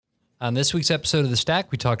On this week's episode of The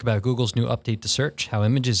Stack, we talk about Google's new update to search, how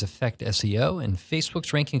images affect SEO, and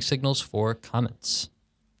Facebook's ranking signals for comments.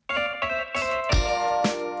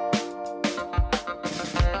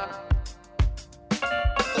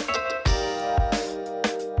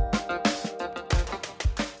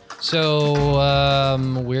 So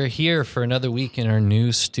we're here for another week in our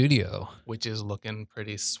new studio, which is looking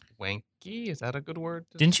pretty swanky. Is that a good word?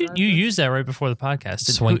 Didn't you use that right before the podcast?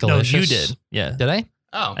 Swankalicious. No, you did. Yeah. Did I?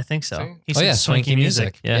 Oh, I think so. See? He said swanky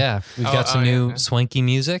music. Yeah. We've got some new swanky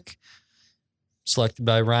music selected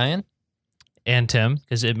by Ryan and Tim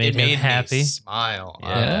because it made him happy. Me smile.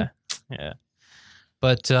 Yeah.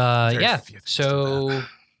 But so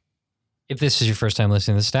if this is your first time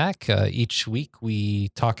listening to The Stack, each week we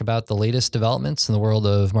talk about the latest developments in the world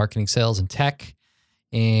of marketing, sales, and tech,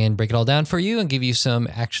 and break it all down for you and give you some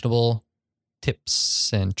actionable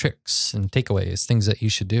tips and tricks and takeaways, things that you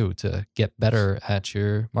should do to get better at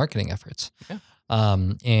your marketing efforts. Yeah.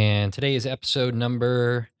 And today is episode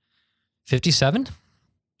number 57. So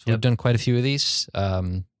we've done quite a few of these.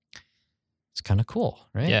 It's kind of cool,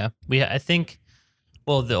 right? Yeah. I think,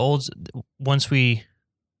 once we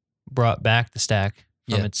brought back The Stack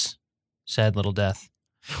from its sad little death.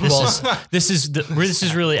 This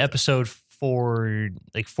is really episode 40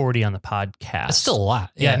 on the podcast. It's still a lot.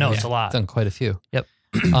 It's a lot. Done quite a few. Yep.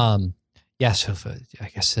 So I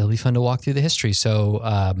guess it'll be fun to walk through the history.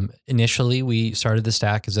 So initially we started The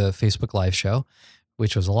Stack as a Facebook live show,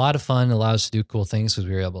 which was a lot of fun. Allowed us to do cool things because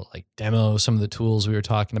we were able to demo some of the tools we were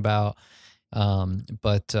talking about.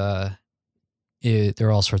 But there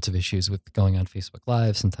are all sorts of issues with going on Facebook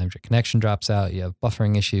Live. Sometimes your connection drops out. You have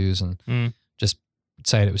buffering issues and just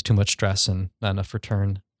decided it was too much stress and not enough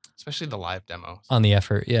return. Especially the live demos. On the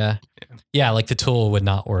effort, yeah. Like the tool would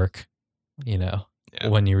not work,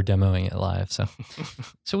 when you were demoing it live.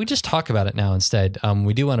 So we just talk about it now instead.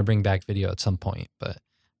 We do want to bring back video at some point, but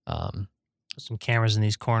some cameras in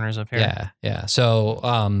these corners up here. Yeah.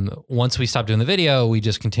 So once we stopped doing the video, we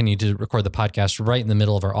just continued to record the podcast right in the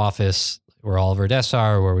middle of our office, where all of our desks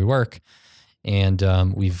are, where we work, and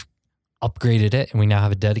we've upgraded it, and we now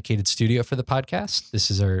have a dedicated studio for the podcast.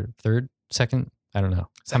 This is our second. I don't know.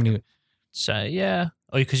 How many? So yeah.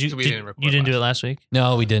 Oh, because you didn't do it last week?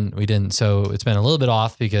 No, we didn't. So it's been a little bit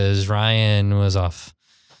off because Ryan was off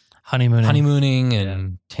honeymooning,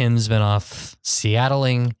 and Tim's been off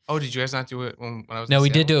Seattling. Oh, did you guys not do it when I was? No, we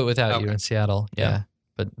did do it without you in Seattle. Yeah.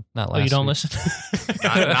 But not last. Oh, you don't week. listen?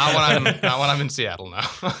 not when I'm in Seattle now.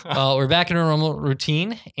 Well, we're back in our normal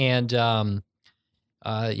routine, and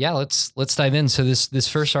let's dive in. So this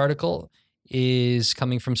first article is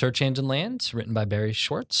coming from Search Engine Land, written by Barry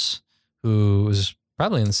Schwartz, who was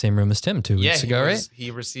probably in the same room as Tim 2 weeks ago, right?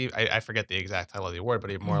 He received, I forget the exact title of the award, but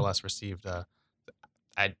he more or less received,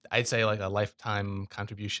 I'd say like a lifetime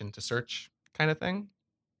contribution to search kind of thing.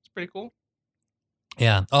 It's pretty cool.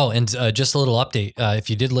 Yeah. Oh, and just a little update. If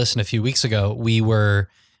you did listen a few weeks ago, we were,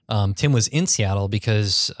 Tim was in Seattle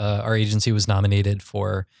because our agency was nominated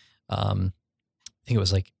for, I think it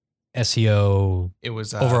was like SEO. It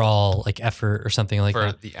was overall effort or something like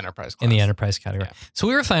that. For the enterprise class. In the enterprise category. Yeah. So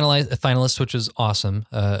we were finalists, which was awesome.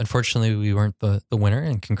 Unfortunately, we weren't the winner,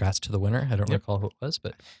 and congrats to the winner. I don't recall who it was,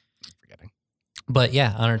 but I'm forgetting. But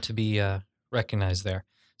yeah, honored to be recognized there.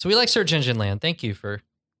 So we like Search Engine Land. Thank you for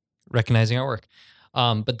recognizing our work.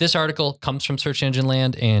 But this article comes from Search Engine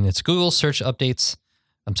Land, and it's Google Search Update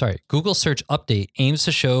aims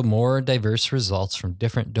to show more diverse results from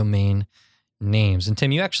different domain names. And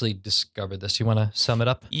Tim, you actually discovered this. You want to sum it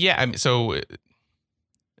up? Yeah. So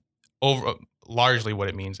largely what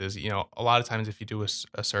it means is, a lot of times if you do a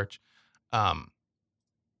search,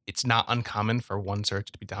 it's not uncommon for one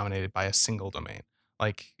search to be dominated by a single domain.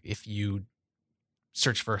 Like if you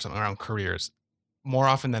search for something around careers, more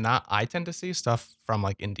often than not, I tend to see stuff from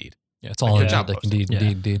Indeed. Yeah, it's all Indeed.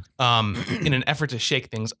 Indeed. In an effort to shake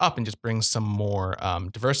things up and just bring some more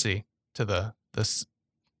diversity to the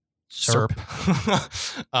SERP.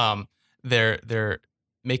 They're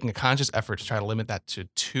making a conscious effort to try to limit that to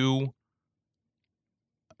 2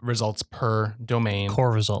 results per domain.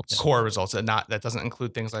 Core results. And that doesn't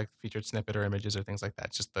include things like featured snippet or images or things like that.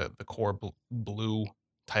 It's just the core blue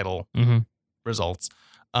title results.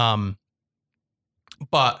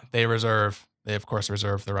 But they of course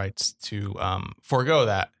reserve the rights to forego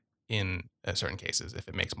that in certain cases if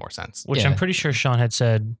it makes more sense. Which I'm pretty sure Sean had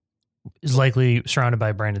said is likely surrounded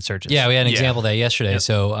by branded searches. Yeah, we had an example of that yesterday. Yep.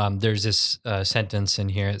 So there's this sentence in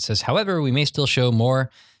here. It says, however, we may still show more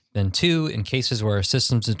than 2 in cases where our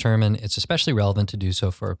systems determine it's especially relevant to do so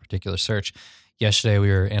for a particular search. Yesterday, we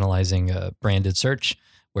were analyzing a branded search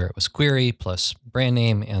where it was query plus brand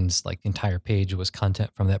name, and like the entire page was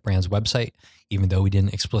content from that brand's website, even though we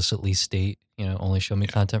didn't explicitly state, only show me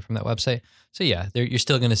content from that website. So yeah, you're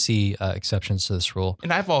still going to see exceptions to this rule.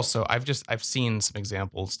 And I've seen some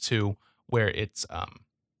examples too where it's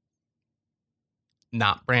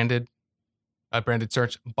not branded, a branded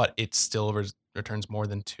search, but it still returns more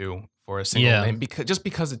than 2 for a single name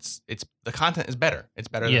because it's the content is better. It's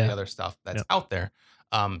better than the other stuff that's out there.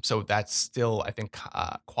 So that's still, I think,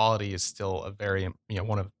 quality is still a very,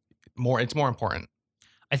 it's more important.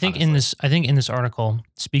 I think in this article,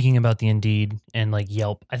 speaking about the Indeed and like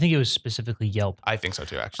Yelp, I think it was specifically Yelp. I think so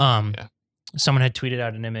too, actually. Someone had tweeted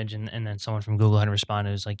out an image and then someone from Google had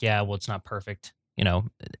responded. It was like, yeah, well, it's not perfect.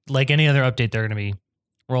 Like any other update, they're going to be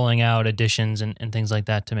rolling out additions and things like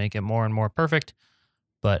that to make it more and more perfect.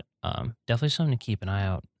 But definitely something to keep an eye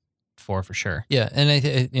out for sure. Yeah,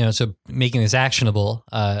 and so making this actionable,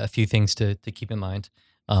 a few things to keep in mind.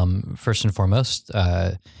 First and foremost,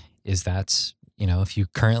 is that if you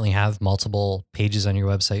currently have multiple pages on your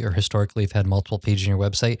website, or historically have had multiple pages on your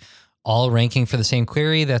website, all ranking for the same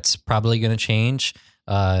query, that's probably going to change.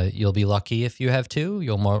 You'll be lucky if you have 2.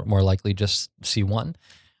 You'll more likely just see 1.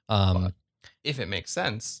 But if it makes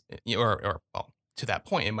sense, or to that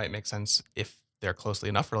point, it might make sense if they're closely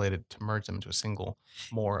enough related to merge them into a single,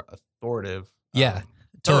 more authoritative,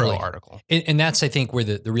 totally article. And that's, I think, where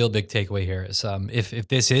the real big takeaway here is. If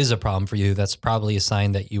this is a problem for you, that's probably a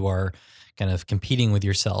sign that you are kind of competing with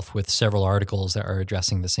yourself with several articles that are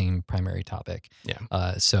addressing the same primary topic.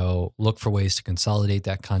 Yeah. So look for ways to consolidate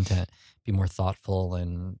that content, be more thoughtful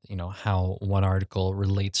in, how one article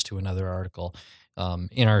relates to another article.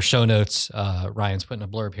 In our show notes, Ryan's putting a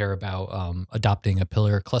blurb here about adopting a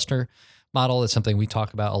pillar cluster model. It's something we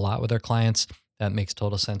talk about a lot with our clients. That makes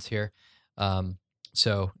total sense here.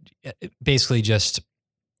 So basically just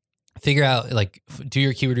figure out, do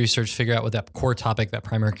your keyword research, figure out what that core topic, that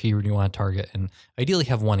primary keyword you want to target, and ideally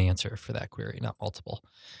have one answer for that query, not multiple.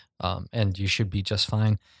 And you should be just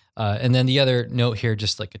fine. And then the other note here,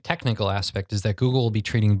 just like a technical aspect, is that Google will be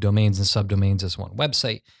treating domains and subdomains as one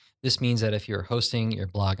website. This means that if you're hosting your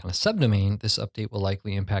blog on a subdomain, this update will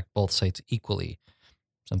likely impact both sites equally.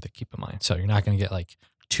 Something to keep in mind. So you're not going to get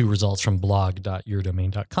 2 results from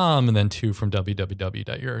blog.yourdomain.com and then 2 from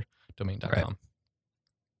www.yourdomain.com. Right.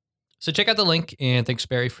 So check out the link, and thanks,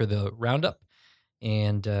 Barry, for the roundup,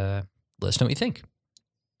 and let us know what you think.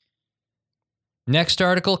 Next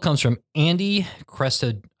article comes from Andy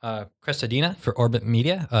Crestadina for Orbit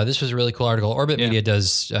Media. This was a really cool article. Orbit Media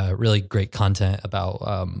does really great content about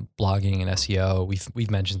blogging and SEO. We've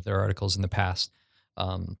mentioned their articles in the past.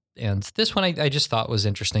 And this one I just thought was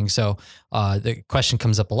interesting. So the question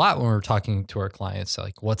comes up a lot when we're talking to our clients,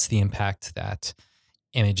 like what's the impact that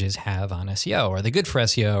images have on SEO? Are they good for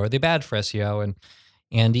SEO? Are they bad for SEO? And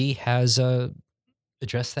Andy has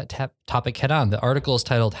addressed that topic head on. The article is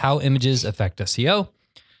titled How Images Affect SEO.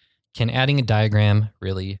 Can adding a diagram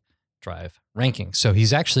really drive rankings? So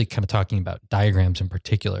he's actually kind of talking about diagrams in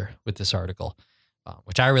particular with this article,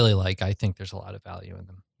 which I really like. I think there's a lot of value in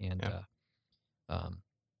them. And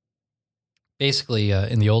basically,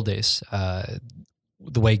 in the old days,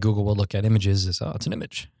 the way Google would look at images is, it's an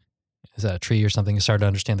image. Is that a tree or something? It started to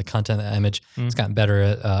understand the content of that image. It's gotten better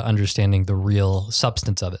at understanding the real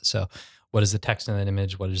substance of it. So what is the text in that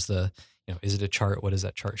image? What is is it a chart? What is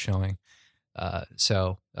that chart showing?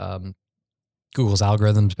 So Google's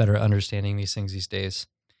algorithms better at understanding these things these days.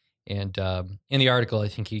 And in the article, I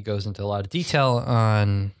think he goes into a lot of detail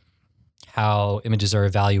on how images are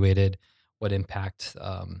evaluated, what impact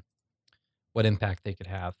they could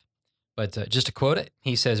have. But just to quote it,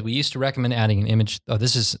 he says, we used to recommend adding an image. Oh,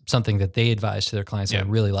 this is something that they advised to their clients that I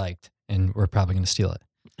really liked, and we're probably going to steal it.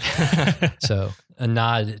 So a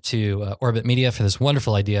nod to Orbit Media for this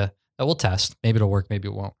wonderful idea that we'll test. Maybe it'll work, maybe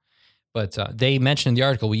it won't. But they mentioned in the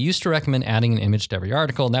article, we used to recommend adding an image to every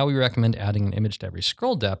article. Now we recommend adding an image to every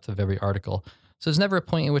scroll depth of every article. So there's never a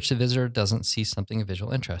point in which the visitor doesn't see something of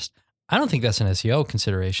visual interest. I don't think that's an SEO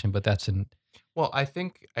consideration, but that's an I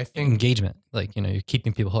think engagement. You're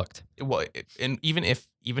keeping people hooked. Well, and even if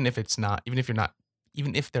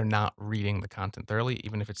they're not reading the content thoroughly,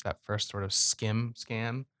 even if it's that first sort of scan,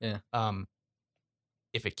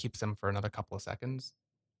 if it keeps them for another couple of seconds,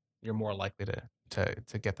 you're more likely to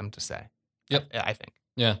get them to say. Yep, I think.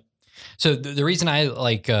 Yeah. So the reason I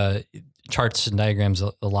like charts and diagrams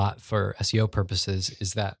a lot for SEO purposes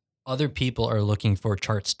is that other people are looking for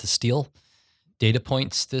charts to steal, data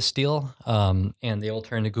points to steal, and they will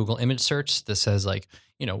turn to Google image search that says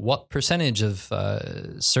what percentage of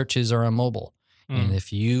searches are on mobile. And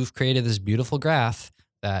if you've created this beautiful graph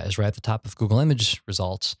that is right at the top of Google image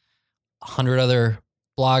results, 100 other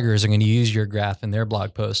bloggers are going to use your graph in their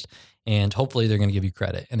blog post, and hopefully they're going to give you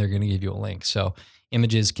credit and they're going to give you a link. So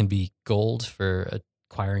images can be gold for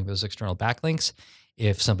acquiring those external backlinks.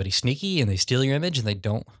 If somebody's sneaky and they steal your image and they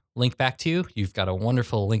don't link back to you, you've got a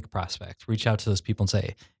wonderful link prospect. Reach out to those people and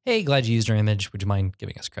say, hey, glad you used our image. Would you mind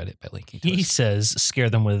giving us credit by linking to He us? says scare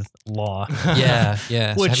them with law. Yeah,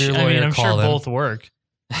 yeah. So Which, have your I mean, lawyer I'm call sure them. both work.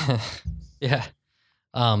 Yeah.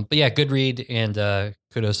 But yeah, good read, and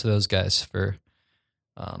kudos to those guys for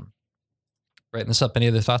writing this up. Any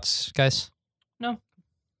other thoughts, guys? No.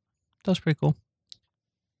 That was pretty cool.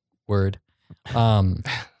 Word.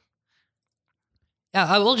 Yeah,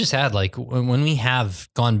 I will just add, like, when we have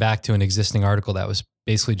gone back to an existing article that was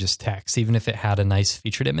basically just text, even if it had a nice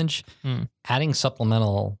featured image, adding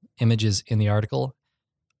supplemental images in the article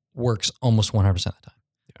works almost 100% of the time.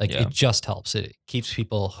 Like, it just helps. It keeps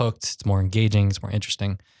people hooked. It's more engaging. It's more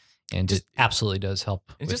interesting. And it absolutely does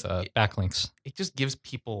help with backlinks. It just gives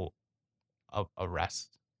people a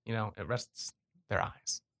rest. You know, it rests their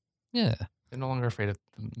eyes. Yeah. They're no longer afraid of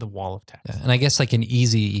the wall of text. Yeah. And I guess like an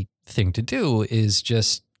easy thing to do is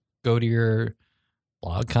just go to your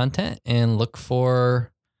blog content and look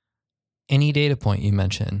for any data point you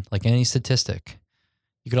mention, like any statistic.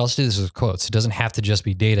 You could also do this with quotes. It doesn't have to just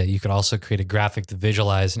be data. You could also create a graphic to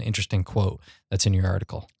visualize an interesting quote that's in your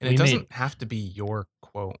article. And it doesn't have to be your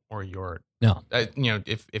quote or your you know,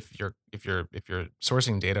 if you're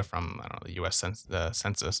sourcing data from, I don't know, the U.S.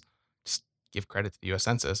 Census, just give credit to the U.S.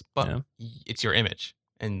 Census, but it's your image,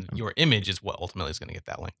 and your image is what ultimately is going to get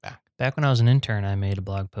that link back. Back when I was an intern, I made a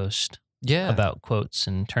blog post about quotes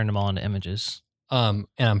and turned them all into images. And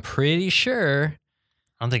I'm pretty sure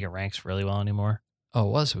I don't think it ranks really well anymore. Oh,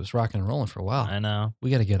 it was rocking and rolling for a while. I know. We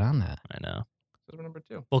got to get on that. I know. Number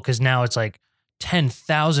 2. Well, because now it's like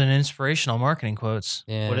 10,000 inspirational marketing quotes.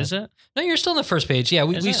 Yeah. What is it? No, you're still on the first page. Yeah,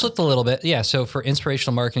 we slipped a little bit. Yeah, so for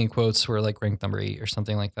inspirational marketing quotes, we're like ranked number 8 or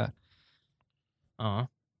something like that. Oh.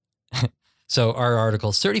 So our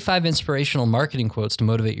article, 35 inspirational marketing quotes to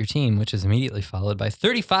motivate your team, which is immediately followed by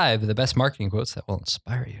 35 of the best marketing quotes that will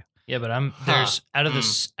inspire you. Yeah, but there's out of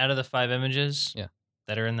the 5 images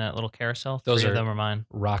that are in that little carousel, those 3 of them are mine.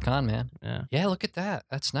 Rock on, man. Yeah. Yeah, look at that.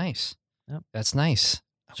 That's nice. Yep. That's nice.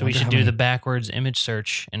 So we should do the backwards image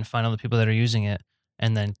search and find all the people that are using it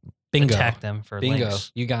and then attack them for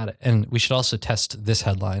links. You got it. And we should also test this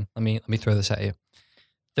headline. Let me throw this at you.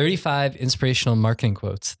 35 inspirational marketing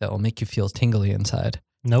quotes that will make you feel tingly inside.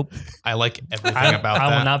 Nope. I like everything about that.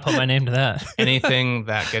 I will not put my name to that. Anything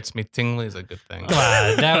that gets me tingly is a good thing. Come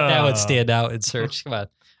on. That would stand out in search. Come on.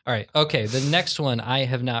 All right. Okay. The next one, I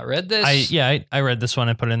have not read this. I read this one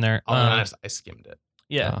and put it in there. I'll be honest, I skimmed it.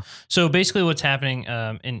 Yeah. Oh. So basically what's happening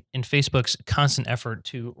in Facebook's constant effort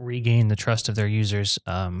to regain the trust of their users,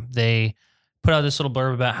 they put out this little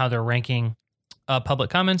blurb about how they're ranking public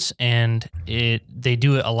comments, and they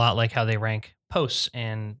do it a lot like how they rank posts.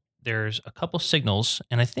 And there's a couple signals,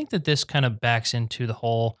 and I think that this kind of backs into the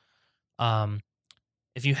whole,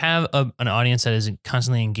 if you have an audience that is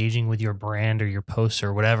constantly engaging with your brand or your posts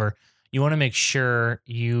or whatever, you want to make sure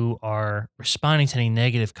you are responding to any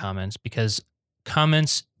negative comments, because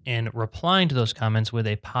comments and replying to those comments with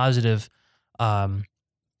a positive,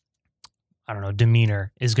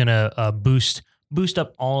 demeanor is going to boost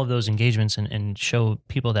up all of those engagements and show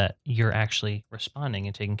people that you're actually responding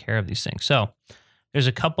and taking care of these things. So there's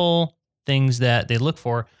a couple things that they look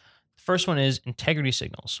for. The first one is integrity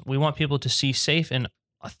signals. We want people to see safe and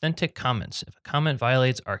authentic comments. If a comment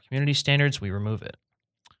violates our community standards, we remove it.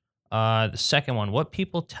 The second one, what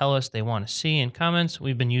people tell us they want to see in comments.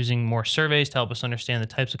 We've been using more surveys to help us understand the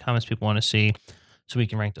types of comments people want to see so we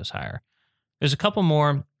can rank those higher. There's a couple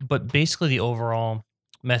more, but basically the overall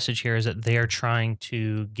message here is that they are trying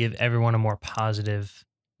to give everyone a more positive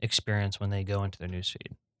experience when they go into their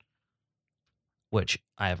newsfeed, which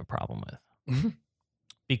I have a problem with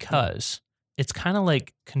because it's kind of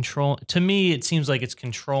like control. To me, it seems like it's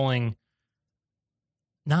controlling.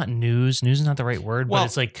 Not news. News is not the right word, but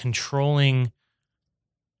it's like controlling.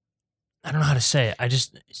 I don't know how to say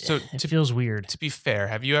it. It feels weird. To be fair,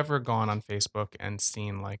 have you ever gone on Facebook and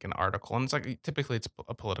seen like an article? And it's like, typically it's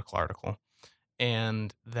a political article.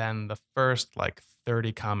 And then the first like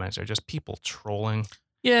 30 comments are just people trolling.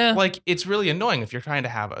 Yeah. Like, it's really annoying if you're trying to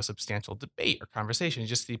have a substantial debate or conversation. You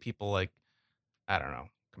just see people like, I don't know,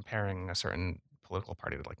 comparing a certain political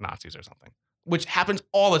party to like Nazis or something, which happens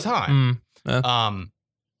all the time.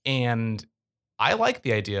 And I like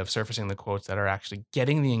the idea of surfacing the quotes that are actually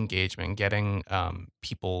getting the engagement, getting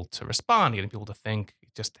people to respond, getting people to think,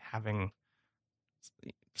 just having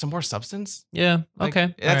some more substance. Yeah. Like,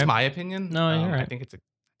 okay. That's my opinion. No, you're right. I think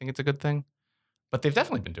it's a good thing, but they've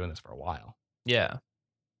definitely been doing this for a while. Yeah.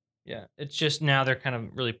 Yeah, it's just now they're kind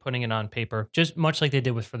of really putting it on paper, just much like they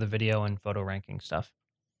did with for the video and photo ranking stuff.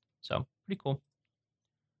 So pretty cool.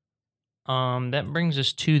 That brings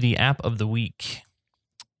us to the app of the week,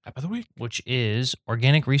 App of the week. which is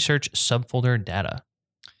organic research subfolder data.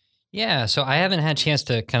 Yeah, so I haven't had a chance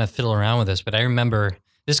to kind of fiddle around with this, but I remember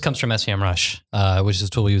this comes from SEMrush, which is a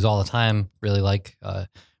tool we use all the time. Really like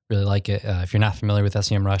it. If you're not familiar with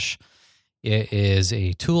SEMrush, it is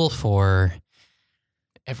a tool for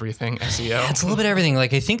Everything SEO. it's a little bit of everything.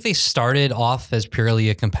 Like I think they started off as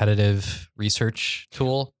purely a competitive research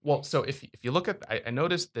tool. Well, so if you look at, I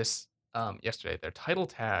noticed this yesterday. Their title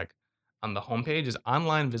tag on the homepage is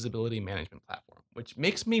Online Visibility Management Platform, which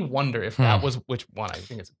makes me wonder if that was which one. I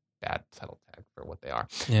think it's a bad title tag for what they are.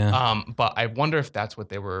 Yeah. But I wonder if that's what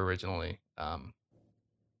they were originally.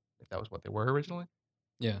 If that was what they were originally.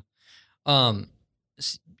 Yeah.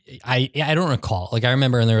 I don't recall. Like I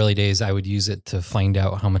remember in the early days, I would use it to find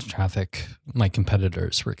out how much traffic my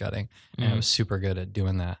competitors were getting, and I was super good at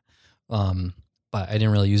doing that. But I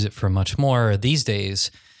didn't really use it for much more. These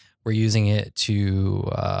days, we're using it to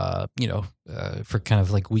for kind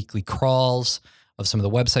of like weekly crawls of some of the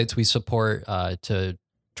websites we support, to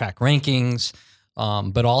track rankings,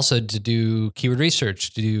 but also to do keyword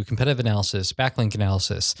research, to do competitive analysis, backlink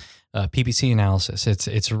analysis, PPC analysis.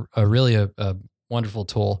 It's a really a wonderful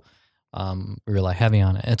tool. We rely heavily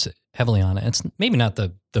on it. It's maybe not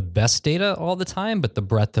the best data all the time, but the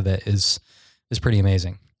breadth of it is pretty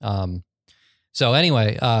amazing. So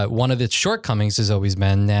anyway, one of its shortcomings has always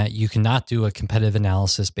been that you cannot do a competitive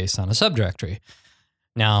analysis based on a subdirectory.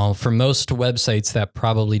 Now, for most websites, that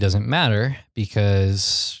probably doesn't matter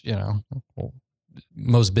because,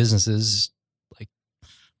 most businesses, like,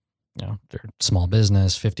 they're small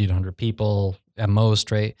business, 50 to 100 people at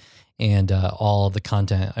most, right? And all the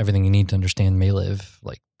content, everything you need to understand may live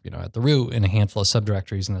at the root in a handful of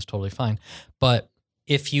subdirectories, and that's totally fine. But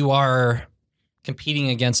if you are competing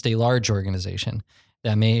against a large organization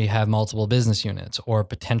that may have multiple business units, or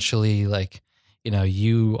potentially you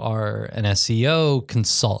are an SEO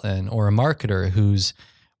consultant or a marketer who's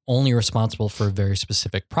only responsible for a very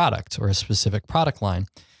specific product or a specific product line,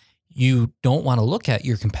 you don't want to look at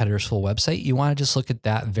your competitor's full website. You want to just look at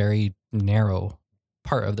that very narrow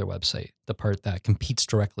part of their website, the part that competes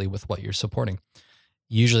directly with what you're supporting.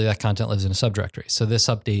 Usually that content lives in a subdirectory. So this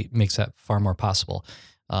update makes that far more possible.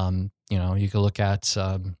 You could look at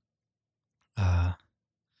Don't who,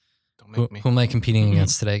 make me. who am I competing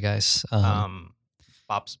against today, guys?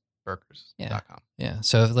 Bob'sBurgers.com. Yeah.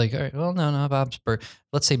 So all right, well, no,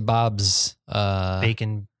 let's say Bob's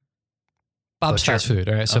Bacon. Bob's Butcher. fast food.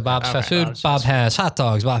 All right. So Okay. Bob's fast food. Bob's Bob fast food. has hot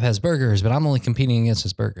dogs. Bob has burgers, but I'm only competing against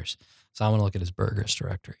his burgers. So I want to look at his burgers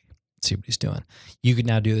directory, see what he's doing. You could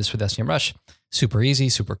now do this with SEMrush. Super easy,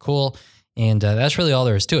 super cool. And that's really all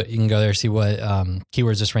there is to it. You can go there, see what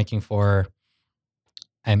keywords it's ranking for.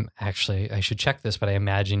 I should check this, but I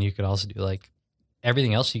imagine you could also do like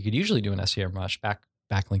everything else you could usually do in SEMrush,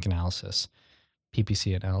 backlink analysis,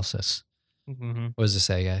 PPC analysis. Mm-hmm. What does it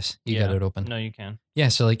say, guys? You got it open. No, you can. Yeah,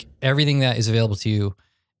 so like everything that is available to you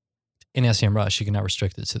in SEMrush, you can now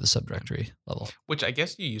restrict it to the subdirectory level. Which I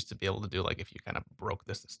guess you used to be able to do, like if you kind of broke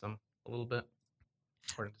the system a little bit,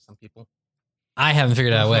 according to some people. I haven't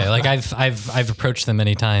figured out a way. Like I've approached them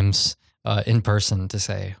many times in person to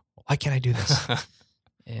say, why can't I do this?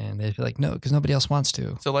 And they'd be like, no, because nobody else wants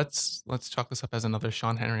to. So let's chalk this up as another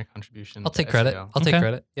Sean Henry contribution. I'll to take credit. SEO. I'll take Okay.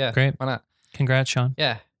 credit. Yeah, Great. why not? Congrats, Sean.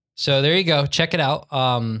 Yeah. So there you go. Check it out.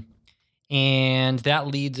 And that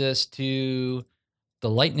leads us to the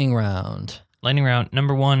lightning round. Lightning round.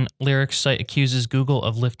 Number 1, Lyrics site accuses Google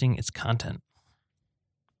of lifting its content.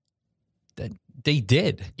 They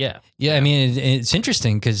did. Yeah. Yeah. I mean, it's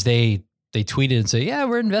interesting because they tweeted and say, yeah,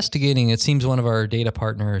 we're investigating. It seems one of our data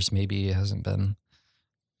partners maybe hasn't been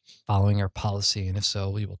following our policy. And if so,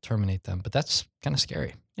 we will terminate them. But that's kind of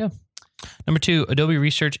scary. Yeah. Number 2, Adobe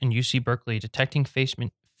Research and UC Berkeley detecting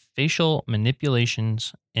facial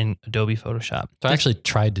manipulations in Adobe Photoshop. So I actually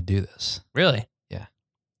tried to do this. Really? Yeah.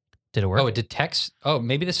 Did it work? Oh, it detects. Oh,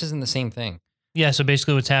 maybe this isn't the same thing. Yeah. So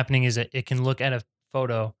basically what's happening is that it can look at a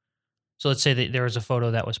photo. So let's say that there was a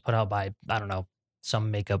photo that was put out by, I don't know,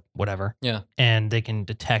 some makeup, whatever. Yeah. And they can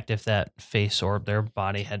detect if that face or their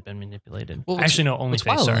body had been manipulated. Well, Actually, no, only It's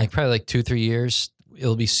face. wild. Sorry. Like probably like 2-3 years,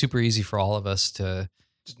 it'll be super easy for all of us to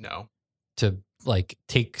Just no. like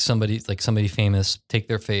take somebody famous, take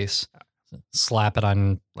their face, slap it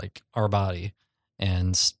on like our body,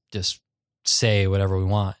 and just say whatever we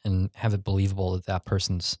want and have it believable that that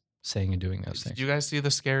person's saying and doing those Did things. you guys see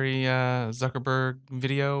the scary Zuckerberg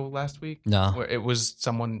video last week? No. Where it was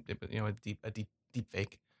someone, a deep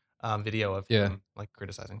fake video of Yeah. him like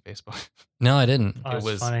criticizing Facebook. No, I didn't. Oh,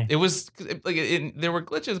 that's funny. It was like there were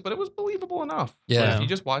glitches, but it was believable enough. Yeah. Like, if you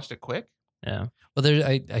just watched it quick. Yeah. Well,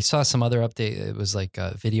 I saw some other update. It was like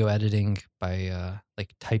video editing by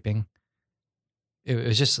like typing. It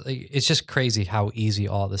was just like, it's just crazy how easy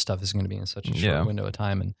all this stuff is going to be in such a short window of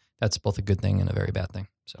time, and that's both a good thing and a very bad thing.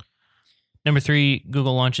 So, Number 3,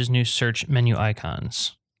 Google launches new search menu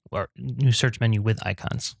icons, or new search menu with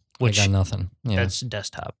icons, which I got nothing. Yeah, that's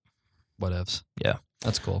desktop. whatevs. Yeah.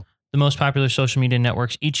 That's cool. The most popular social media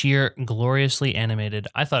networks each year, gloriously animated.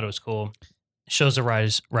 I thought it was cool. Shows the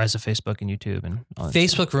rise of Facebook and YouTube and all that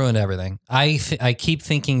stuff. Facebook ruined everything. I keep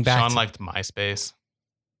thinking back. Sean liked MySpace.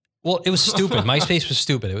 Well, it was stupid. MySpace was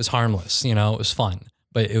stupid. It was harmless. You know, it was fun,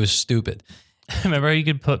 but it was stupid. Remember how you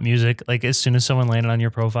could put music, like as soon as someone landed on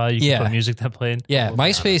your profile, you could put music that played? Yeah, Well,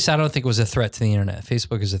 MySpace, I don't think was a threat to the internet.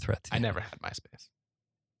 Facebook is a threat to I the never had MySpace.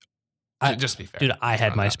 I- Just to be fair. Dude, I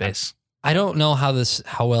had On that. MySpace. I don't know how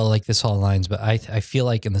well like this all aligns, but I feel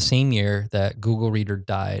like in the same year that Google Reader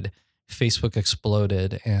died, Facebook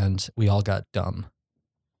exploded and we all got dumb.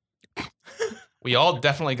 We all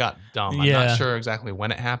definitely got dumb. I'm Yeah. not sure exactly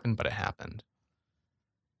when it happened, but it happened.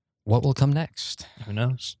 What will come next? Who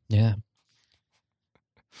knows? Yeah.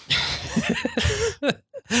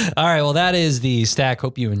 All right. Well, that is the stack.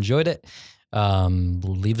 Hope you enjoyed it.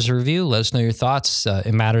 Leave us a review. Let us know your thoughts.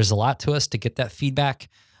 It matters a lot to us to get that feedback.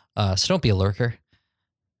 So don't be a lurker.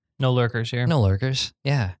 No lurkers here. No lurkers.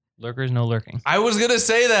 Yeah. Lurkers, no lurking. I was going to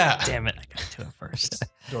say that. Damn it. I got to it first.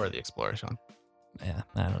 Dora the Explorer, Sean. Yeah.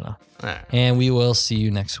 I don't know. All right. And we will see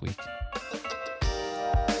you next week.